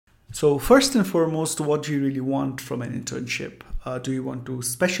So first and foremost, what do you really want from an internship? Do you want to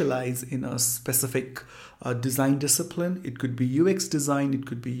specialize in a specific design discipline? It could be UX design, it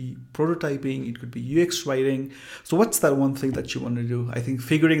could be prototyping, it could be UX writing. So what's that one thing that you want to do? I think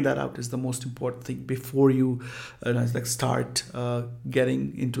figuring that out is the most important thing before you start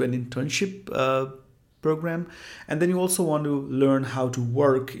getting into an internship program. And then you also want to learn how to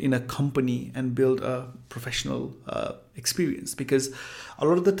work in a company and build a professional experience, because a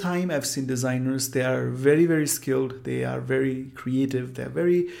lot of the time I've seen designers, they are very, very skilled, they are very creative, they're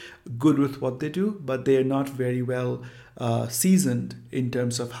very good with what they do, but they're not very well seasoned in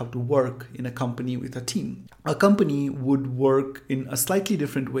terms of how to work in a company with a team. A company would work in a slightly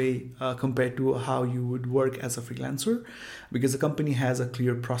different way compared to how you would work as a freelancer, because a company has a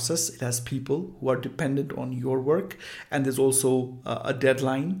clear process. It has people who are dependent on your work, and there's also a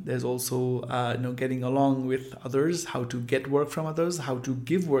deadline. There's also getting along with others, how to get work from others, how to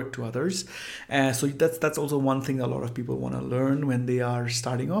give work to others. So that's also one thing a lot of people want to learn when they are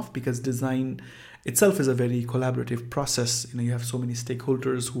starting off, because design itself is a very collaborative process. You have so many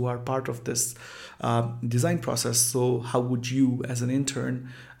stakeholders who are part of this design process. So how would you, as an intern,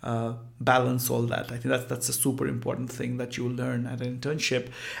 balance all that? I think that's a super important thing that you will learn at an internship.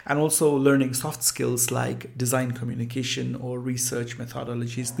 And also learning soft skills like design communication or research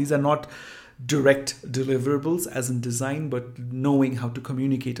methodologies. These are not direct deliverables as in design, but knowing how to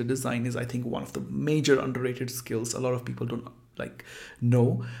communicate a design is, I think, one of the major underrated skills. A lot of people don't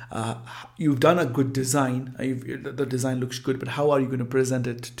know. You've done a good design, the design looks good, but how are you going to present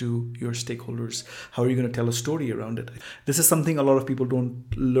it to your stakeholders? How are you going to tell a story around it? This is something a lot of people don't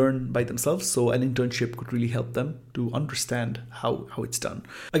learn by themselves, so an internship could really help them to understand how it's done.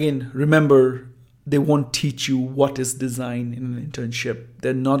 Again, remember, they won't teach you what is design in an internship.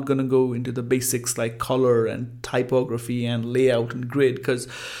 They're not going to go into the basics like color and typography and layout and grid, because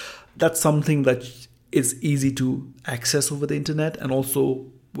that's something that is easy to access over the internet. And also,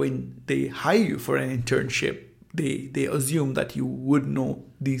 when they hire you for an internship, they assume that you would know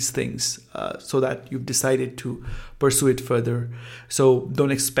these things, so that you've decided to pursue it further. So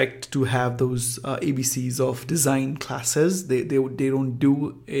don't expect to have those ABCs of design classes. They don't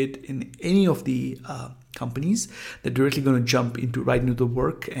do it in any of the companies. They're directly going to jump right into the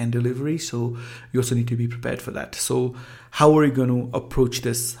work and delivery. So you also need to be prepared for that. So how are you going to approach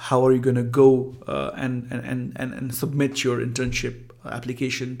this? How are you going to go and submit your internship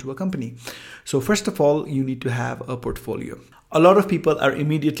application to a company? So first of all, you need to have a portfolio. A lot of people are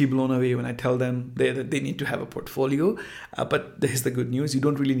immediately blown away when I tell them that they need to have a portfolio. But here's the good news. You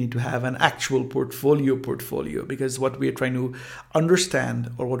don't really need to have an actual portfolio, because what we're trying to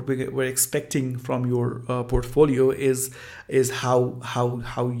understand, or what we're expecting from your portfolio is how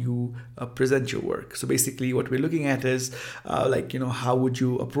you present your work. So basically what we're looking at is how would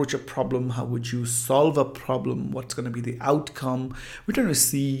you approach a problem? How would you solve a problem? What's going to be the outcome? We're trying to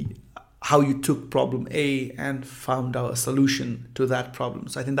see how you took problem A and found out a solution to that problem.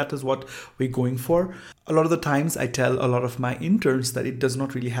 So I think that is what we're going for. A lot of the times I tell a lot of my interns that it does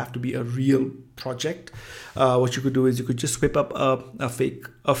not really have to be a real project. What you could do is you could just whip up a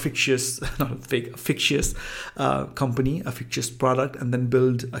fictitious company, a fictitious product, and then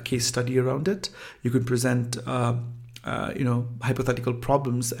build a case study around it. You could present hypothetical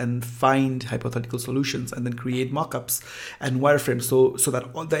problems and find hypothetical solutions, and then create mock-ups and wireframes so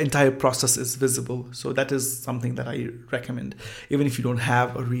that the entire process is visible. So that is something that I recommend. Even if you don't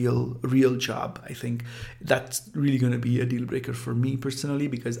have a real job, I think that's really going to be a deal breaker for me personally,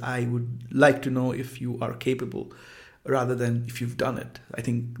 because I would like to know if you are capable rather than if you've done it. I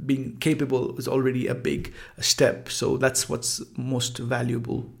think being capable is already a big step. So that's what's most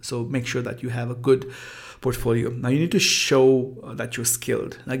valuable. So make sure that you have a good portfolio. Now you need to show that you're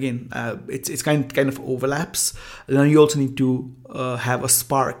skilled. Again, it's kind of overlaps. Now you also need to have a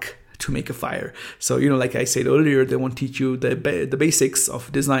spark to make a fire. So, like I said earlier, they won't teach you the basics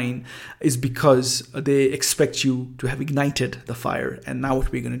of design is because they expect you to have ignited the fire. And now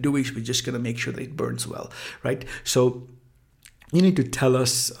what we're going to do is we're just going to make sure that it burns well, right? So you need to tell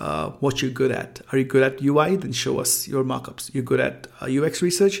us what you're good at. Are you good at UI? Then show us your mockups. You're good at UX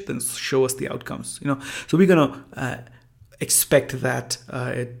research? Then show us the outcomes. So we're gonna expect that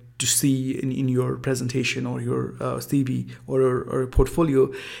to see in your presentation or your CV or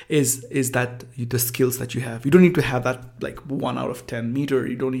portfolio is that the skills that you have. You don't need to have that like 1 out of 10 meter.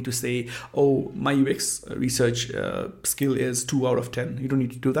 You don't need to say, oh, my UX research skill is 2 out of 10. You don't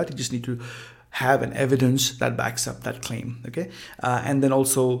need to do that. You just need to have an evidence that backs up that claim. Okay, and then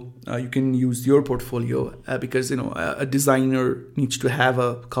also you can use your portfolio because a designer needs to have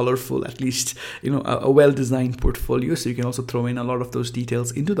a colorful, at least a well-designed portfolio. So you can also throw in a lot of those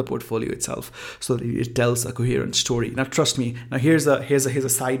details into the portfolio itself, so that it tells a coherent story. Now, trust me. Now, here's a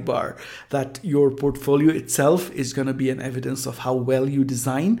sidebar, that your portfolio itself is going to be an evidence of how well you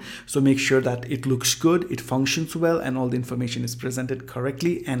design. So make sure that it looks good, it functions well, and all the information is presented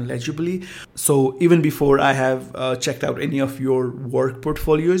correctly and legibly. So even before I have checked out any of your work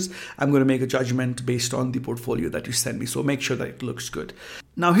portfolios, I'm going to make a judgment based on the portfolio that you send me. So make sure that it looks good.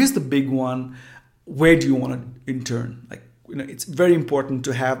 Now, here's the big one. Where do you want to intern? It's very important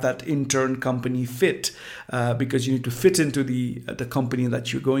to have that intern company fit, because you need to fit into the company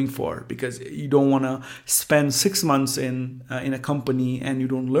that you're going for, because you don't want to spend 6 months in a company and you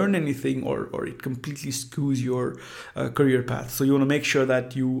don't learn anything, or it completely skews your career path. So you want to make sure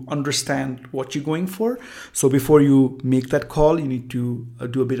that you understand what you're going for. So before you make that call, you need to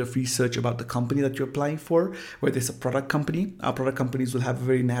do a bit of research about the company that you're applying for. Whether it's a product company, our product companies will have a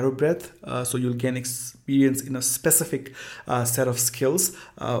very narrow breadth, so you'll gain experience in a specific set of skills,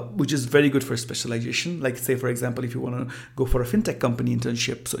 which is very good for specialization. Like, say, for example, if you want to go for a fintech company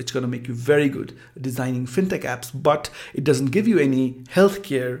internship, so it's going to make you very good designing fintech apps, but it doesn't give you any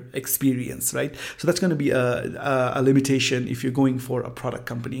healthcare experience, right? So that's going to be a limitation if you're going for a product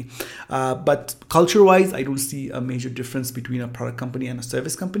company. But culture-wise, I don't see a major difference between a product company and a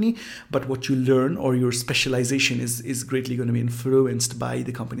service company. But what you learn, or your specialization, is greatly going to be influenced by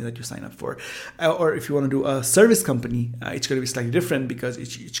the company that you sign up for. Or if you want to do a service company, it's going to be slightly different, because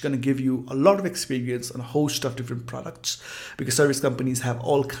it's going to give you a lot of experience on a host of different products, because service companies have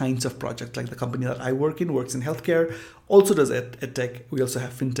all kinds of projects. Like the company that I work in works in healthcare, also does edtech. We also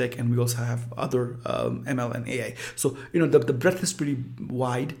have fintech, and we also have other ML and AI. So the breadth is pretty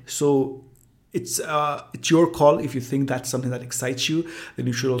wide. So it's your call. If you think that's something that excites you, then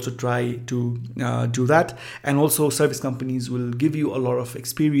you should also try to do that. And also, service companies will give you a lot of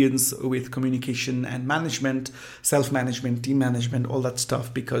experience with communication and management, self-management, team management, all that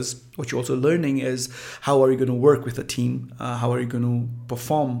stuff, because what you're also learning is how are you going to work with a team, how are you going to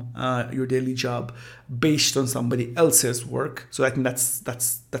perform your daily job based on somebody else's work. So I think that's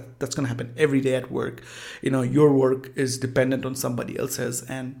going to happen every day at work. Your work is dependent on somebody else's,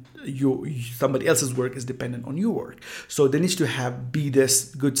 and somebody else's work is dependent on your work. So there needs to be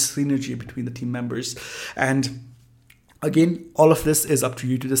this good synergy between the team members. And again, all of this is up to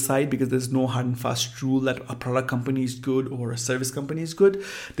you to decide, because there's no hard and fast rule that a product company is good or a service company is good.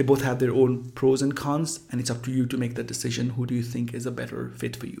 They both have their own pros and cons, and it's up to you to make the decision. Who do you think is a better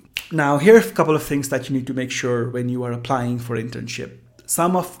fit for you? Now, here are a couple of things that you need to make sure when you are applying for internship.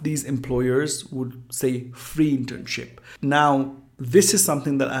 Some of these employers would say free internship. Now, this is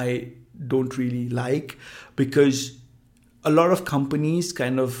something that I don't really like, because a lot of companies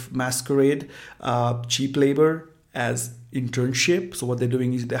kind of masquerade cheap labor as internship. So what they're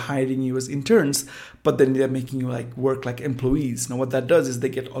doing is they're hiring you as interns, but then they're making you work like employees. Now, what that does is they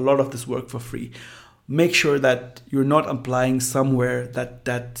get a lot of this work for free. Make sure that you're not applying somewhere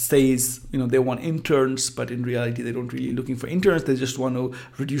that says, they want interns, but in reality, they don't really looking for interns. They just want to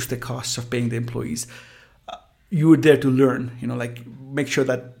reduce the costs of paying the employees. You're there to learn, make sure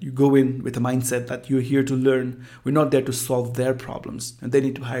that you go in with a mindset that you're here to learn. We're not there to solve their problems, and they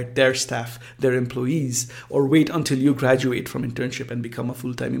need to hire their staff, their employees, or wait until you graduate from internship and become a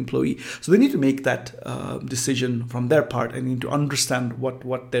full-time employee. So they need to make that decision from their part, and need to understand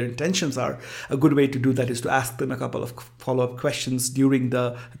what their intentions are. A good way to do that is to ask them a couple of follow-up questions during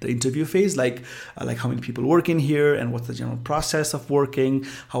the interview phase, like how many people work in here, and what's the general process of working,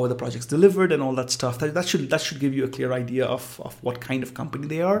 how are the projects delivered, and all that stuff. That should give you a clear idea of what kind of company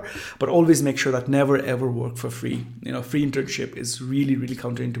they are. But always make sure that never ever work for free. Free internship is really, really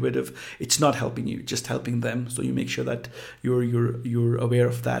counterintuitive. It's not helping you, just helping them. So you make sure that you're aware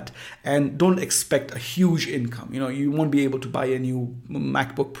of that, and don't expect a huge income. You won't be able to buy a new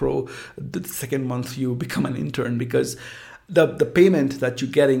MacBook Pro the second month you become an intern, because the payment that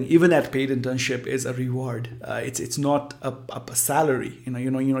you're getting, even at paid internship, is a reward. It's not a salary.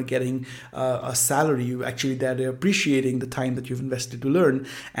 You're not getting a salary. You actually, they're appreciating the time that you've invested to learn,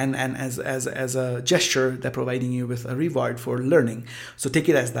 and as a gesture, they're providing you with a reward for learning. So take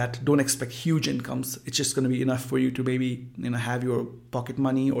it as that. Don't expect huge incomes. It's just going to be enough for you to maybe have your pocket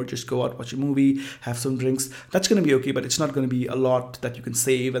money, or just go out, watch a movie, have some drinks. That's going to be okay, but it's not going to be a lot that you can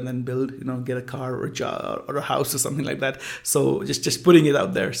save and then build, get a car or a job or a house or something like that. So just putting it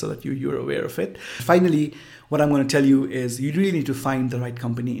out there so that you're aware of it. Finally, what I'm going to tell you is you really need to find the right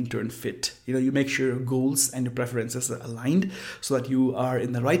company intern fit. You make sure your goals and your preferences are aligned so that you are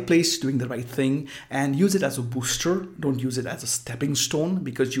in the right place doing the right thing, and use it as a booster. Don't use it as a stepping stone,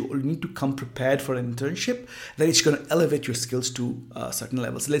 because you need to come prepared for an internship. Then it's going to elevate your skills to certain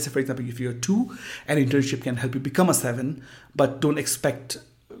levels. Let's say, for example, if you're a 2, an internship can help you become a 7, but don't expect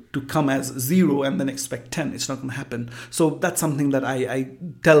to come as 0 and then expect 10. It's not going to happen. So that's something that I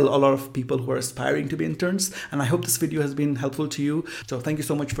tell a lot of people who are aspiring to be interns. And I hope this video has been helpful to you. So thank you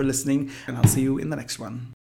so much for listening, and I'll see you in the next one.